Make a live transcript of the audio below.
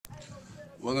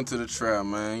Welcome to the trap,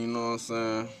 man. You know what I'm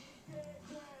saying?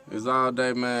 It's all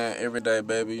day, man. Every day,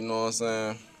 baby. You know what I'm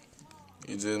saying?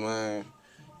 You just, man,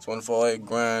 24/8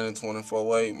 grinding,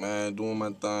 24/8, man, doing my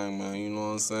thing, man. You know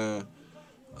what I'm saying?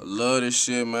 I love this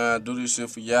shit, man. I do this shit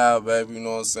for y'all, baby. You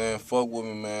know what I'm saying? Fuck with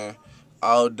me, man.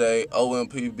 All day,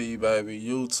 Ompb, baby.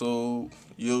 YouTube,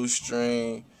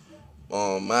 Ustream,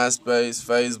 MySpace,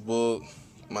 Facebook,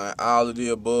 man, all of the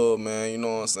above, man. You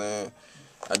know what I'm saying?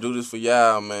 I do this for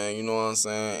y'all, man. You know what I'm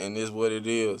saying? And this what it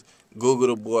is.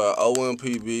 Google the boy,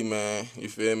 Ompb, man. You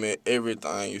feel me?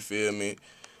 Everything, you feel me?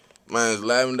 Man, it's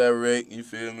live and direct, you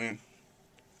feel me?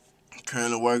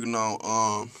 Currently working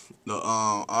on the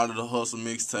Art of the Hustle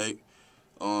mixtape.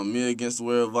 Me Against the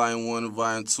World Volume 1 and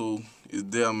Volume 2 is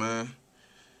there, man.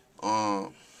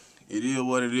 It is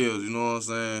what it is, you know what I'm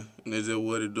saying? And that's just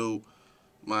what it do.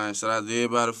 Man, shout out to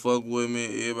everybody fuck with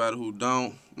me, everybody who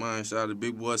don't. Man, shout out to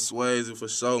big boy Shwayze for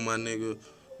sure, my nigga.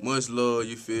 Much love,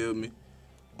 you feel me?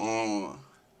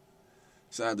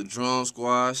 Shout out to Drum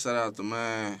Squad, shout out to,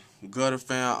 man, Gutter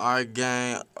Fan, Art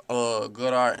Gang,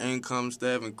 Good Art Income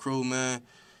Staff and crew, man.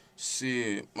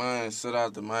 Shit, man, shout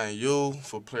out to, man, you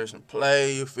for pressing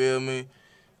play, you feel me?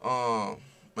 Man,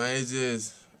 it's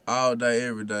just all day,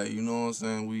 every day, you know what I'm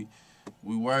saying?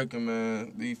 We working,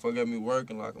 man. These fuck got me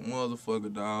working like a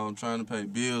motherfucker, dog. I'm trying to pay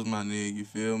bills, my nigga, you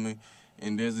feel me?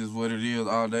 And this is what it is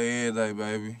all day, every day,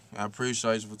 baby. I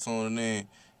appreciate you for tuning in.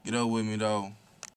 Get up with me, though.